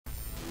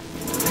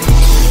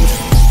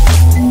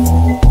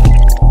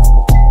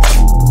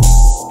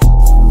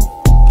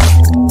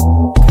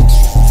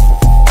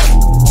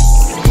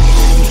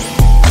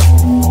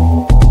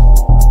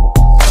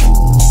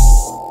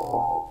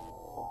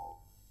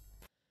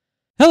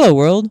Hello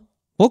world!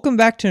 Welcome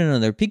back to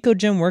another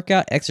picoGym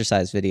workout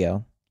exercise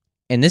video.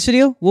 In this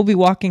video, we'll be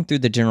walking through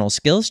the General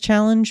Skills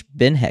Challenge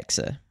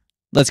binhexa.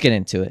 Let's get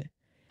into it.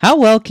 How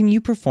well can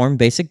you perform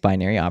basic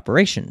binary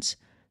operations?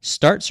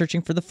 Start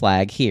searching for the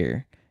flag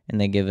here.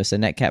 And they give us a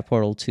netcat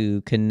portal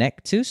to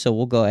connect to, so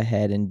we'll go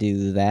ahead and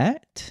do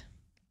that.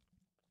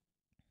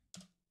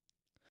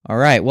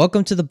 Alright,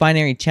 welcome to the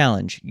binary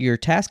challenge. Your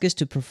task is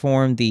to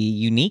perform the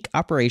unique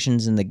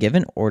operations in the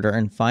given order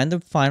and find the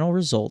final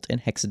result in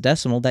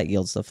hexadecimal that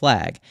yields the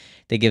flag.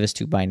 They give us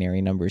two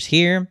binary numbers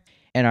here,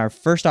 and our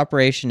first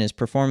operation is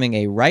performing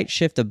a right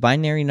shift of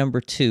binary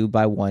number 2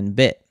 by 1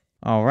 bit.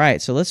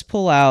 Alright, so let's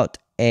pull out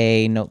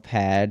a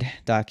notepad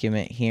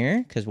document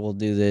here, because we'll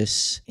do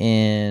this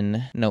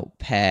in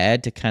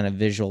notepad to kind of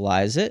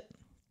visualize it.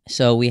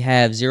 So we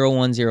have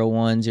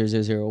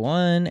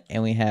 01010001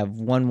 and we have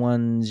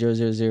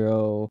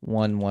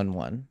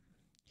 11000111.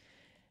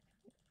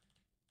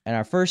 And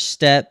our first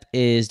step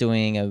is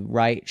doing a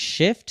right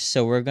shift.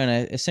 So we're going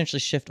to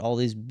essentially shift all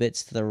these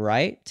bits to the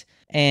right.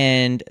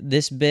 And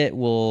this bit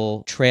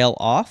will trail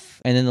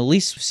off. And then the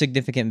least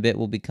significant bit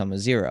will become a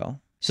 0.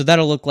 So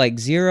that'll look like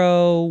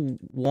 0,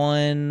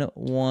 1,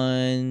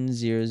 1,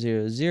 0,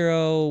 0,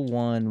 0,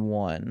 1,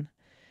 1.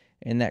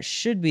 And that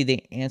should be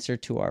the answer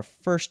to our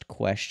first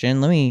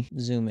question. Let me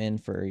zoom in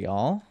for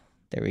y'all.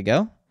 There we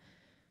go.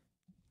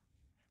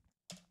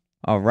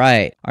 All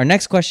right. Our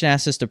next question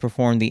asks us to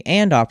perform the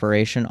AND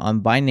operation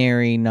on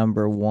binary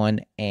number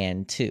 1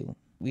 and 2.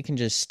 We can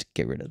just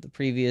get rid of the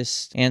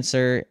previous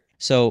answer.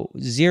 So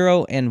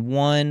 0 and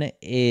 1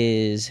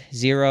 is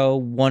 0,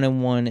 1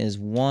 and 1 is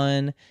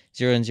 1,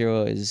 0 and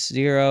 0 is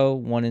 0,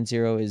 1 and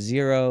 0 is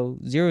 0,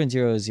 0 and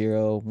 0 is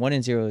 0, 1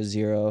 and 0 is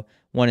 0,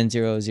 1 and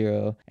 0 is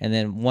 0, and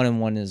then 1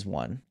 and 1 is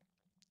 1.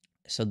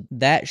 So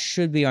that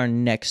should be our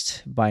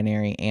next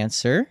binary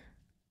answer.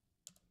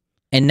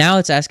 And now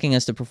it's asking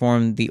us to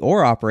perform the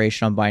OR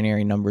operation on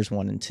binary numbers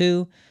 1 and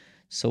 2.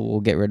 So we'll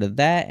get rid of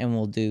that and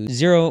we'll do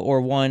 0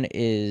 or 1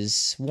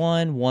 is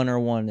 1, 1 or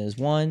 1 is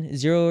 1,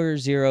 0 or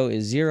 0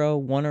 is 0,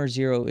 1 or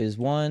 0 is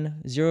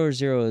 1, 0 or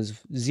 0 is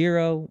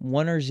 0,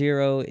 1 or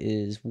 0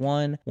 is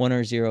 1, 1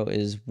 or 0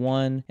 is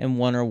 1, and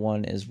 1 or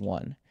 1 is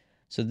 1.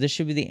 So this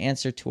should be the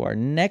answer to our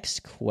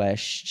next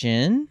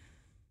question.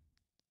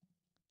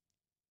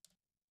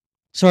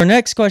 So our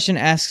next question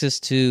asks us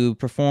to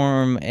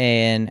perform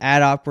an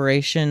add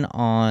operation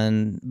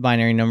on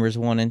binary numbers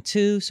 1 and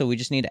 2. So we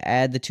just need to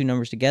add the two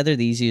numbers together.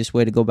 The easiest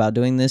way to go about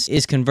doing this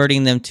is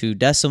converting them to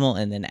decimal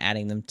and then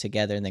adding them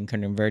together and then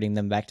converting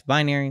them back to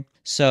binary.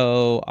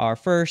 So our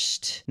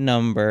first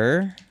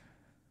number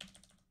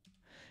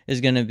is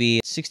going to be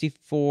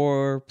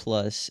 64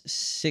 plus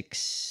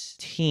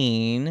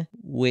 16,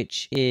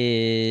 which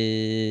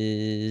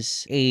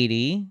is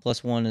 80,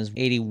 plus 1 is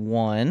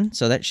 81.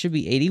 So that should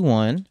be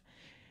 81.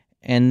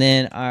 And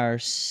then our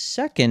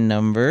second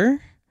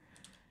number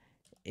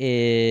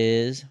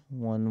is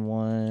 1,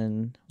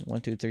 1,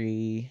 1, 2,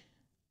 3,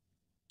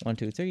 1,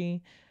 2,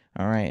 3.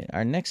 All right,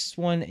 our next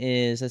one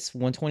is, that's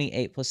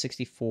 128 plus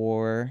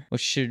 64,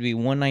 which should be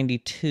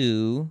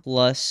 192,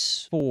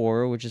 plus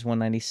 4, which is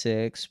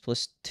 196,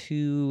 plus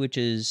 2, which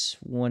is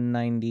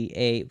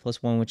 198,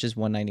 plus 1, which is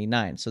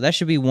 199. So that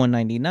should be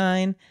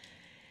 199.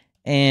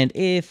 And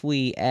if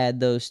we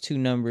add those two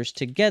numbers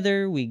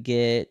together, we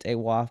get a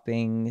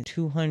whopping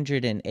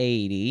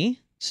 280.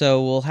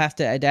 So we'll have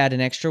to add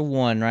an extra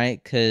 1, right?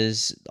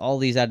 Because all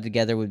these added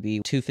together would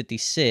be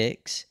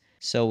 256.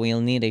 So we'll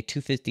need a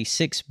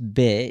 256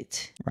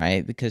 bit,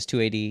 right? Because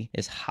 280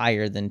 is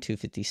higher than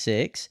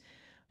 256.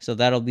 So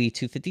that'll be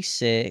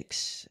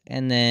 256,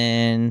 and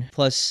then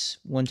plus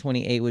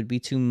 128 would be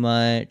too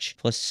much,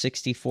 plus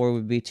 64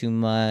 would be too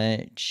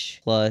much,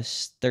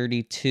 plus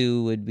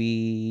 32 would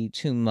be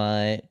too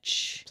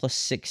much, plus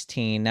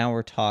 16, now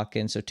we're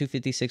talking. So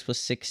 256 plus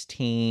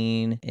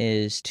 16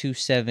 is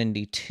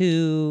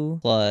 272,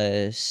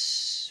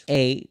 plus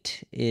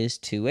 8 is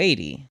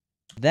 280.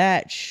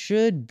 That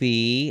should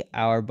be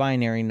our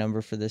binary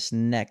number for this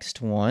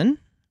next one.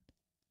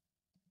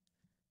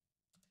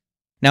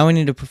 Now we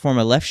need to perform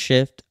a left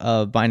shift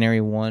of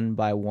binary 1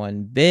 by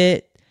 1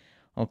 bit.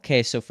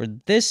 Okay, so for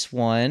this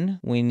one,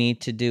 we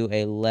need to do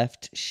a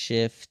left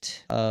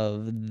shift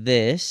of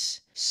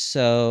this.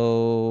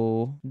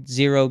 So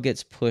 0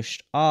 gets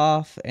pushed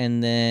off,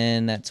 and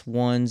then that's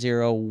 1,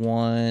 0,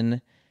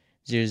 1,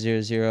 0,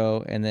 0,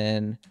 0, and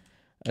then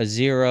a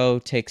 0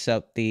 takes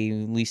up the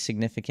least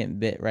significant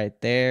bit right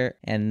there,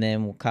 and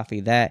then we'll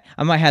copy that.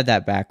 I might have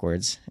that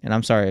backwards, and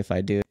I'm sorry if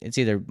I do. It's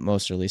either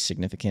most or least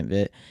significant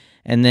bit.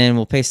 And then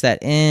we'll paste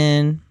that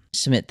in,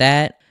 submit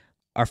that.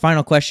 Our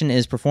final question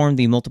is perform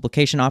the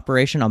multiplication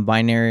operation on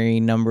binary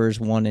numbers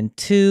 1 and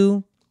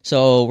 2.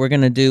 So we're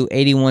going to do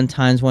 81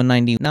 times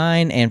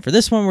 199. And for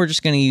this one, we're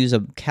just going to use a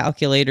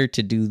calculator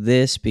to do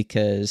this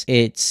because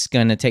it's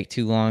going to take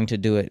too long to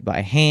do it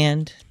by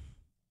hand.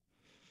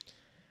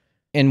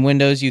 In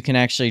Windows, you can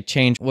actually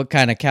change what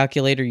kind of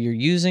calculator you're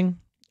using.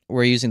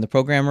 We're using the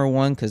programmer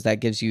one because that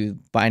gives you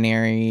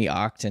binary,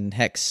 oct, and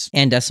hex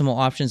and decimal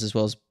options, as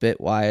well as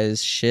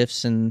bitwise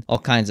shifts and all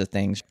kinds of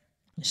things.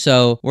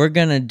 So we're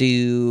going to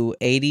do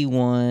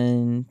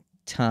 81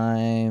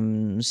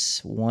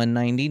 times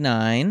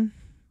 199,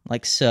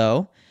 like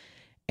so.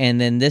 And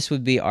then this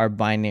would be our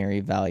binary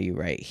value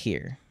right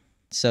here.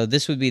 So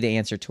this would be the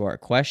answer to our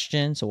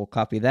question. So we'll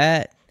copy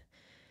that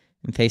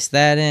and paste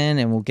that in,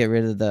 and we'll get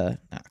rid of the,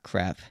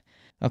 crap.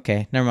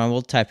 Okay, never mind,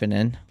 we'll type it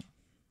in.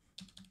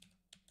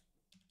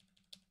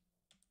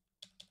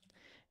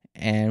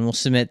 And we'll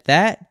submit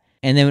that.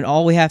 And then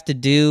all we have to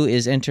do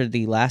is enter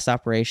the last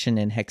operation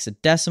in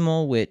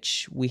hexadecimal,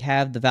 which we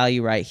have the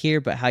value right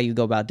here, but how you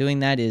go about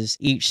doing that is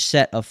each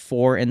set of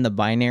 4 in the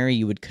binary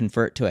you would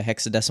convert to a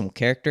hexadecimal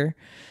character.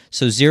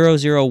 So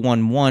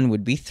 0011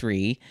 would be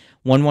 3,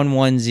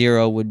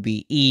 1110 would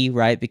be E,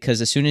 right? Because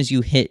as soon as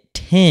you hit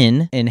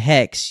 10 in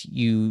hex,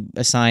 you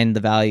assign the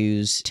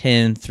values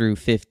 10 through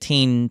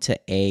 15 to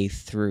A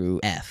through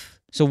F.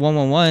 So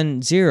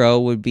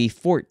 1110 would be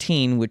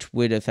 14, which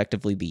would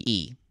effectively be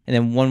E. And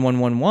then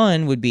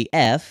 1111 would be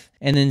F,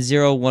 and then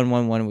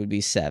 0111 would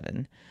be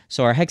 7.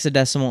 So our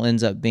hexadecimal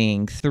ends up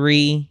being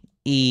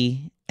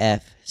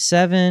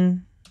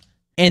 3EF7.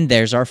 And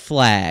there's our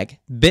flag.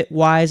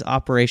 Bitwise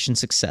operation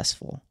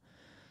successful.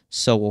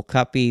 So we'll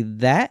copy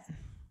that,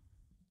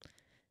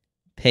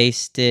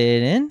 paste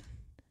it in,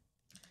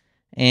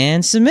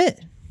 and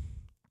submit.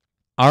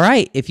 All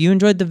right, if you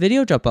enjoyed the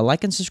video, drop a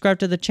like and subscribe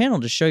to the channel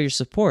to show your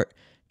support.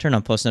 Turn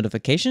on post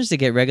notifications to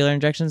get regular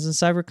injections and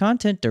cyber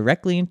content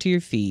directly into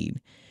your feed.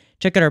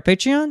 Check out our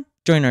Patreon,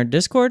 join our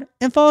Discord,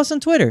 and follow us on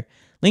Twitter.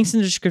 Links in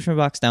the description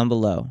box down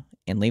below.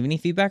 And leave any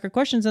feedback or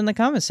questions in the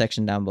comments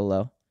section down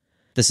below.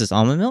 This is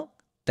Almond Milk.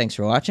 Thanks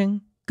for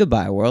watching.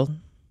 Goodbye, world.